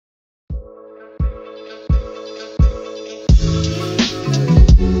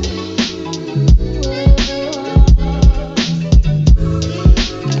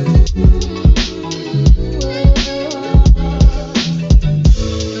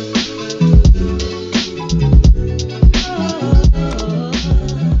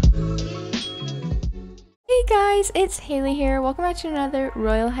it's Haley here. Welcome back to another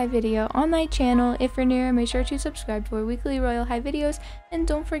Royale High video on my channel. If you're new, make sure to subscribe for weekly Royale High videos, and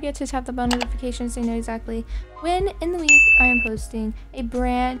don't forget to tap the bell notification so you know exactly when in the week I am posting a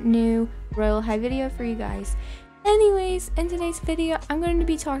brand new Royale High video for you guys. Anyways, in today's video, I'm going to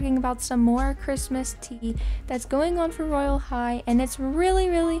be talking about some more Christmas tea that's going on for Royale High, and it's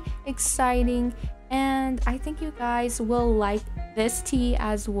really exciting, and I think you guys will like this tea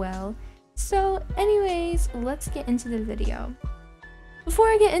as well. So anyways, let's get into the video. Before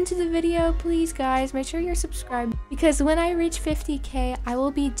I get into the video, please guys, make sure you're subscribed, because when I reach 50k, I will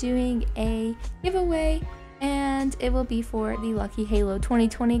be doing a giveaway, and it will be for the 𝒯𝒃𝓃𝓀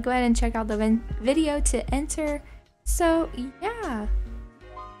 2020. Go ahead and check out the video to enter. So yeah.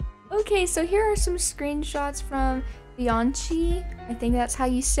 Okay, so here are some screenshots from 𝒯𝒃𝓃𝓀, I think that's how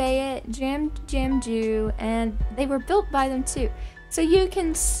you say it, 𝒯𝒃𝓃𝓀, and they were built by them too. So you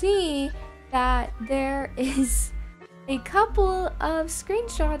can see that there is a couple of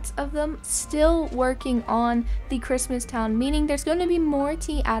screenshots of them still working on the Christmas town, meaning there's going to be more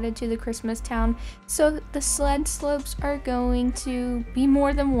tea added to the Christmas town. So the sled slopes are going to be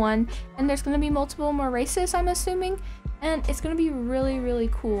more than one, and there's going to be multiple more races, I'm assuming, and it's going to be really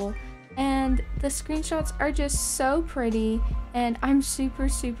cool. And the screenshots are just so pretty, and I'm super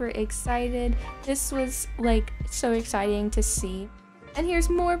excited. This was like so exciting to see. And here's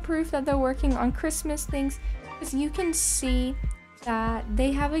more proof that they're working on Christmas things, because you can see that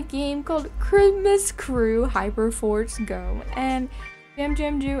they have a game called Christmas Crew Hyperforce Go, and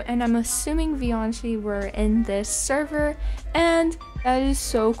𝒯𝒃𝓃𝓀 and I'm assuming 𝒯𝒃𝓃 were in this server, and that is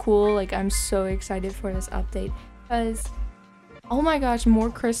so cool. Like, I'm so excited for this update, because oh my gosh, more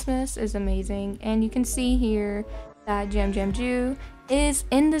Christmas is amazing. And you can see here that 𝒯𝒃𝓃𝓀 is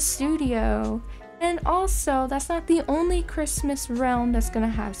in the studio. And also, that's not the only Christmas realm that's gonna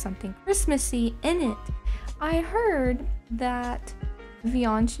have something Christmassy in it. I heard that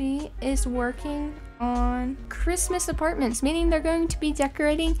𝒯𝒃𝓃 is working on Christmas apartments, meaning they're going to be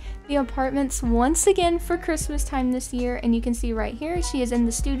decorating the apartments once again for Christmas time this year. And you can see right here, she is in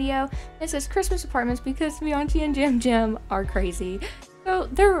the studio. It says Christmas apartments because 𝒯𝒃𝓃 and 𝒯𝒃𝓃 are crazy. So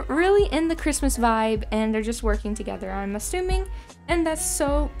they're really in the Christmas vibe, and they're just working together, I'm assuming. And that's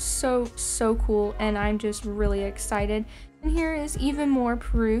so cool, and I'm just really excited. And here is even more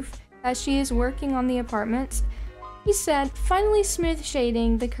proof that she is working on the apartments. He said, finally smooth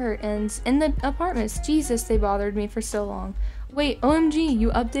shading the curtains in the apartments. Jesus, they bothered me for so long. Wait, OMG, you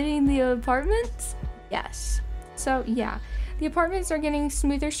updating the apartments? Yes. So yeah, the apartments are getting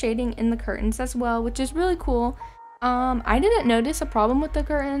smoother shading in the curtains as well, which is really cool. I didn't notice a problem with the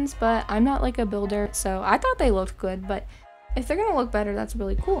curtains, but I'm not like a builder, so I thought they looked good, but if they're gonna look better, that's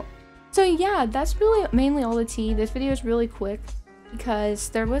really cool. So yeah, that's really mainly all the tea. This video is really quick because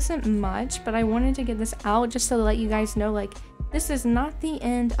there wasn't much, but I wanted to get this out just to let you guys know, like, this is not the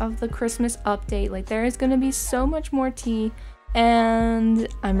end of the Christmas update. Like, there is gonna be so much more tea, and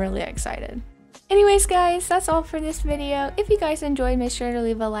I'm really excited. Anyways guys, that's all for this video. If you guys enjoyed, make sure to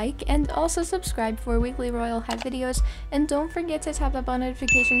leave a like, and also subscribe for weekly Royale High videos, and don't forget to tap that bell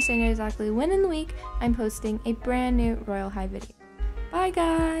notification so you know exactly when in the week I'm posting a brand new Royale High video. Bye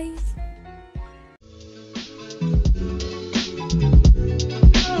guys!